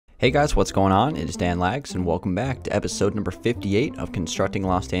Hey guys, what's going on? It is Dan Lags, and welcome back to episode number 58 of Constructing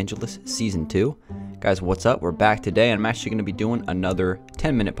Los Angeles Season 2. Guys, what's up? We're back today, and I'm actually going to be doing another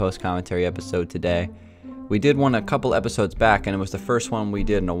 10-minute post-commentary episode today. We did one a couple episodes back, and it was the first one we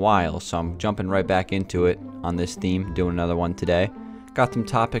did in a while, so I'm jumping right back into it on this theme, doing another one today. Got some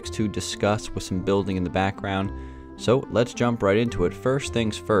topics to discuss with some building in the background, so let's jump right into it. First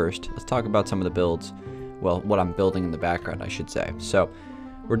things first, let's talk about some of the builds. Well, what I'm building in the background, I should say. So,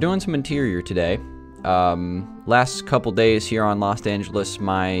 we're doing some interior today. Last couple days here on Los Angeles,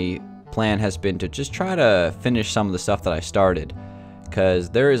 my plan has been to just try to finish some of the stuff that I started, because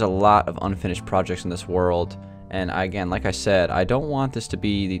there is a lot of unfinished projects in this world. And again, like I said, I don't want this to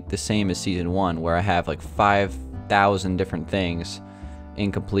be the same as Season 1, where I have like 5,000 different things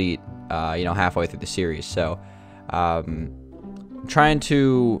incomplete, halfway through the series. So, I'm trying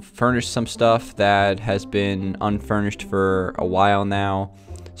to furnish some stuff that has been unfurnished for a while now.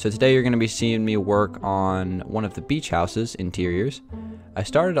 So today you're going to be seeing me work on one of the beach houses interiors. I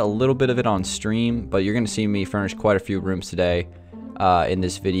started a little bit of it on stream, but you're going to see me furnish quite a few rooms today in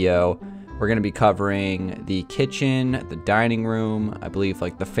this video. We're going to be covering the kitchen, the dining room, I believe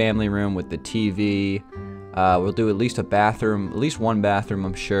like the family room with the TV. We'll do at least a bathroom, at least one bathroom,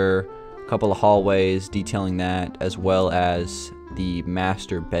 I'm sure. A couple of hallways detailing that, as well as the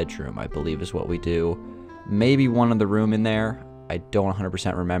master bedroom, I believe is what we do. Maybe one other room in there. I don't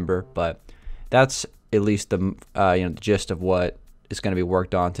 100% remember, but that's at least the the gist of what is going to be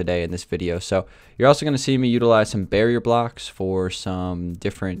worked on today in this video. So you're also going to see me utilize some barrier blocks for some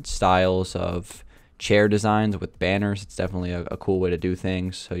different styles of chair designs with banners. It's definitely a cool way to do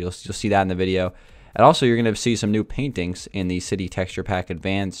things. So you'll see that in the video. And also you're going to see some new paintings in the City Texture Pack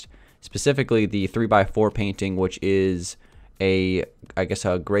Advanced, specifically the 3x4 painting, which is a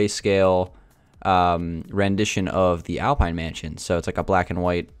grayscale rendition of the Alpine Mansion. So it's like a black and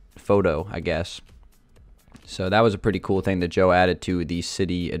white photo, I guess. So that was a pretty cool thing that Joe added to the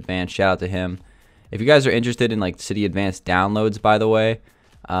City Advanced. Shout out to him. If you guys are interested in like City Advanced downloads, by the way,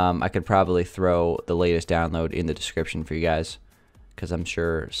 I could probably throw the latest download in the description for you guys, because I'm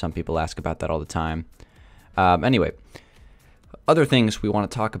sure some people ask about that all the time. Anyway, other things we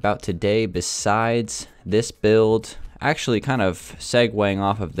want to talk about today besides this build. Actually, kind of segueing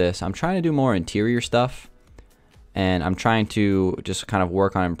off of this, I'm trying to do more interior stuff, and I'm trying to just kind of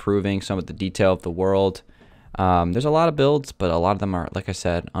work on improving some of the detail of the world. There's a lot of builds, but a lot of them are, like I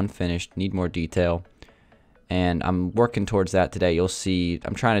said, unfinished, need more detail, and I'm working towards that today. You'll see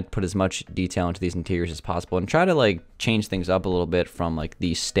I'm trying to put as much detail into these interiors as possible and try to like change things up a little bit from like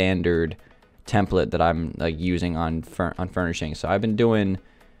the standard template that I'm like using on furnishing. So I've been doing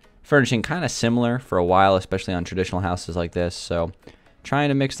furnishing kind of similar for a while, especially on traditional houses like this. So trying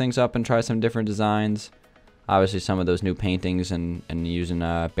to mix things up and try some different designs. Obviously some of those new paintings and using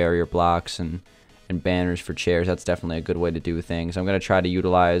barrier blocks and banners for chairs, that's definitely a good way to do things. I'm going to try to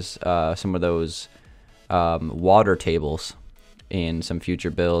utilize some of those water tables in some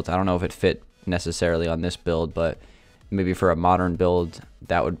future builds. I don't know if it fit necessarily on this build, but maybe for a modern build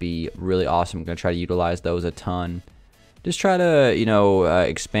that would be really awesome. I'm going to try to utilize those a ton. Just try to,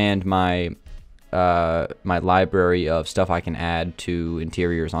 expand my my library of stuff I can add to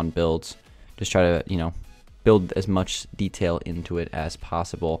interiors on builds. Just try to, build as much detail into it as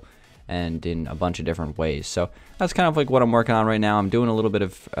possible, and in a bunch of different ways. So that's kind of like what I'm working on right now. I'm doing a little bit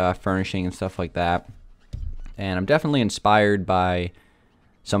of furnishing and stuff like that. And I'm definitely inspired by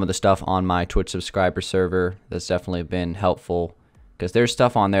some of the stuff on my Twitch subscriber server. That's definitely been helpful, because there's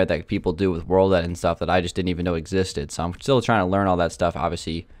stuff on there that people do with World Ed and stuff that I just didn't even know existed. So I'm still trying to learn all that stuff,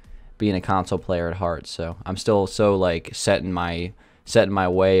 obviously being a console player at heart. So I'm still so like set in my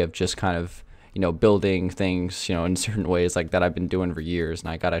way of just kind of, building things, in certain ways like that I've been doing for years.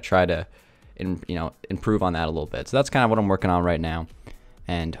 And I got to try to, improve on that a little bit. So that's kind of what I'm working on right now.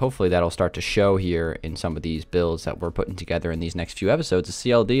 And hopefully that'll start to show here in some of these builds that we're putting together in these next few episodes of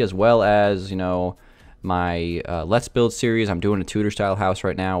CLD, as well as, my Let's Build series. I'm doing a Tudor style house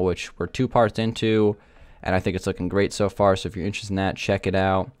right now, which we're 2 parts into, and I think it's looking great so far. So if you're interested in that, check it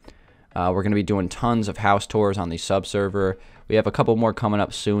out. We're going to be doing tons of house tours on the sub server. We have a couple more coming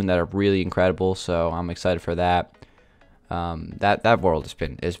up soon that are really incredible, so I'm excited for that. That world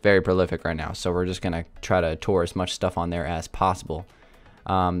is very prolific right now, so we're just going to try to tour as much stuff on there as possible.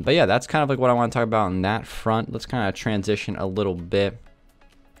 But yeah, that's kind of like what I want to talk about on that front. Let's kind of transition a little bit.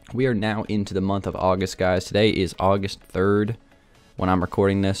 We are now into the month of August, guys. Today is August 3rd when I'm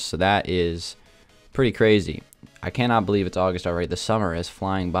recording this, so that is pretty crazy. I cannot believe it's August already. The summer is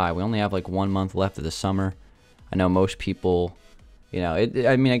flying by. We only have like 1 month left of the summer. I know most people,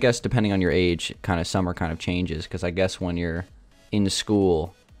 I mean, I guess depending on your age, summer kind of changes, because I guess when you're in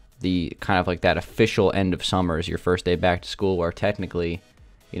school, the kind of like that official end of summer is your first day back to school, where technically,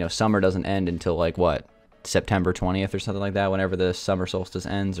 summer doesn't end until like what, September 20th or something like that, whenever the summer solstice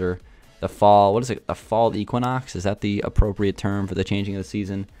ends, or the fall, what is it, the fall equinox? Is that the appropriate term for the changing of the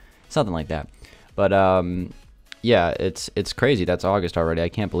season? Something like that. But yeah, it's crazy. That's August already. I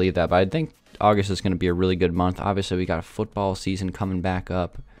can't believe that. But I think August is going to be a really good month. Obviously, we got a football season coming back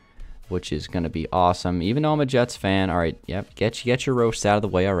up, which is going to be awesome. Even though I'm a Jets fan, all right, yep, get your roasts out of the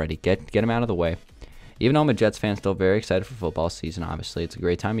way already. Get them out of the way. Even though I'm a Jets fan, still very excited for football season, obviously. It's a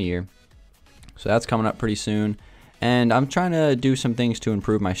great time of year. So that's coming up pretty soon. And I'm trying to do some things to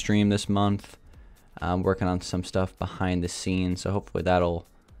improve my stream this month. I'm working on some stuff behind the scenes, so hopefully that'll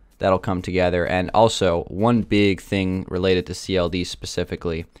come together. And also, one big thing related to CLD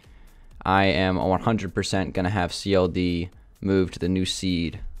specifically, I am 100% going to have CLD move to the new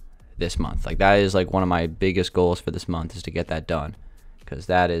seed this month. Like, that is like one of my biggest goals for this month, is to get that done, because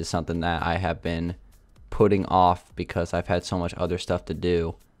that is something that I have been putting off because I've had so much other stuff to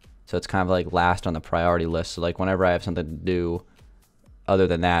do. So it's kind of like last on the priority list. So like whenever I have something to do other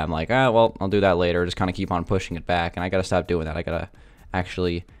than that, I'm like, well, I'll do that later. Just kind of keep on pushing it back, and I got to stop doing that. I got to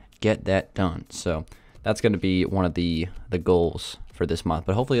actually get that done. So that's going to be one of the goals for this month.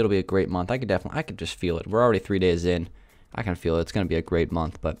 But hopefully it'll be a great month. I could just feel it. We're already 3 days in. I can feel it. It's going to be a great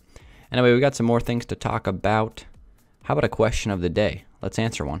month. But anyway, we got some more things to talk about. How about a question of the day? Let's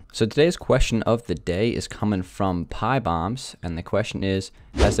answer one. So today's question of the day is coming from Pie Bombs, and the question is,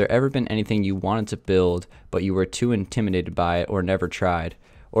 has there ever been anything you wanted to build but you were too intimidated by it, or never tried?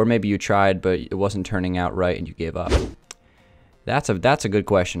 Or maybe you tried but it wasn't turning out right and you gave up? That's a good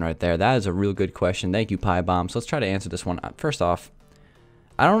question right there. That is a real good question. Thank you, Pie Bombs. Let's try to answer this one. First off,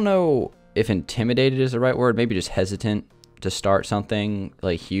 I don't know if intimidated is the right word, maybe just hesitant to start something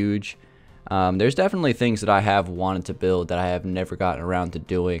like huge. There's definitely things that I have wanted to build that I have never gotten around to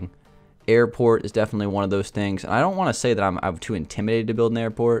doing. Airport is definitely one of those things. And I don't want to say that I'm too intimidated to build an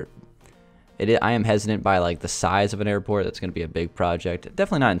airport. I am hesitant by like the size of an airport. That's going to be a big project.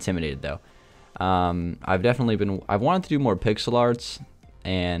 Definitely not intimidated though. I've wanted to do more pixel arts,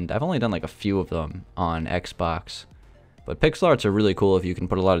 and I've only done like a few of them on Xbox. But pixel arts are really cool if you can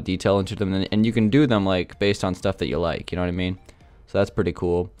put a lot of detail into them, and you can do them like based on stuff that you like, you know what I mean? So that's pretty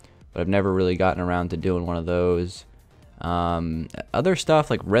cool. But I've never really gotten around to doing one of those. Other stuff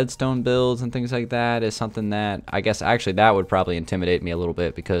like redstone builds and things like that is something that I guess actually that would probably intimidate me a little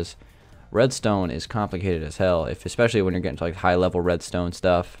bit, because redstone is complicated as hell, especially when you're getting to like high level redstone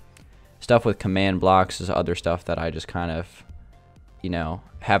stuff. Stuff with command blocks is other stuff that I just kind of,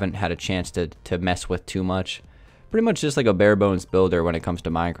 haven't had a chance to mess with too much. Pretty much just like a bare bones builder when it comes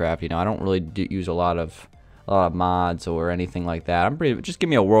to Minecraft. I don't really use a lot of mods or anything like that. Just give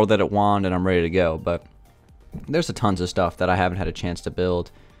me a world edit wand and I'm ready to go. But there's tons of stuff that I haven't had a chance to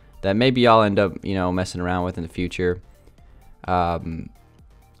build that maybe I'll end up messing around with in the future. And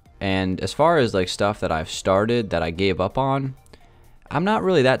as far as like stuff that I've started that I gave up on, I'm not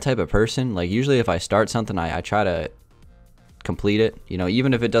really that type of person. Like usually if I start something, I try to complete it.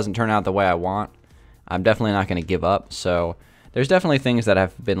 Even if it doesn't turn out the way I want, I'm definitely not going to give up. So there's definitely things that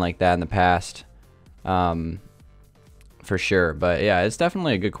have been like that in the past. For sure. But yeah, it's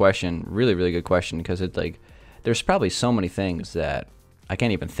definitely a good question. Really, really good question, because it's like there's probably so many things that I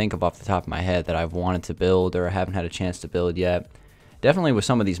can't even think of off the top of my head that I've wanted to build or I haven't had a chance to build yet. Definitely with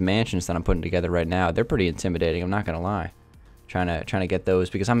some of these mansions that I'm putting together right now, they're pretty intimidating, I'm not gonna lie. Trying to get those,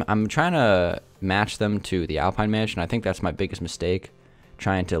 because I'm trying to match them to the Alpine Mansion. I think that's my biggest mistake,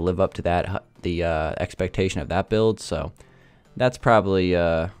 trying to live up to that the expectation of that build. So that's probably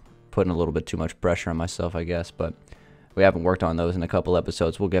putting a little bit too much pressure on myself, I guess. But we haven't worked on those in a couple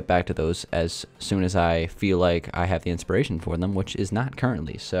episodes. We'll get back to those as soon as I feel like I have the inspiration for them, which is not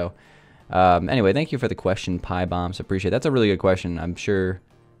currently. So anyway, thank you for the question, Pie Bombs. Appreciate it. That's a really good question. I'm sure,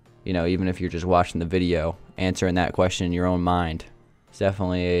 even if you're just watching the video, answering that question in your own mind, it's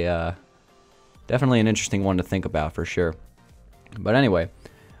definitely an interesting one to think about for sure. But anyway,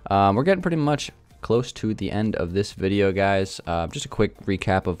 we're getting pretty much close to the end of this video, guys. Just a quick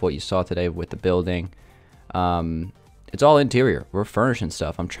recap of what you saw today with the building. It's all interior. We're furnishing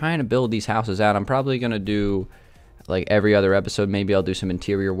stuff. I'm trying to build these houses out. I'm probably gonna do like every other episode. Maybe I'll do some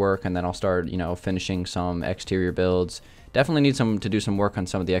interior work, and then I'll start finishing some exterior builds. Definitely need to do some work on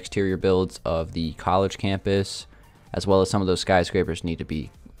some of the exterior builds of the college campus, as well as some of those skyscrapers need to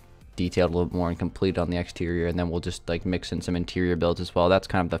be detailed a little more and complete on the exterior, and then we'll just like mix in some interior builds as well. That's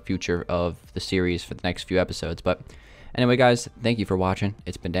kind of the future of the series for the next few episodes. But anyway, guys, thank you for watching.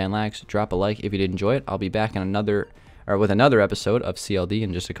 It's been Danlax. Drop a like if you did enjoy it. I'll be back in with another episode of CLD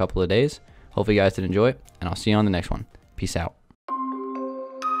in just a couple of days. Hopefully you guys did enjoy it, and I'll see you on the next one. Peace out.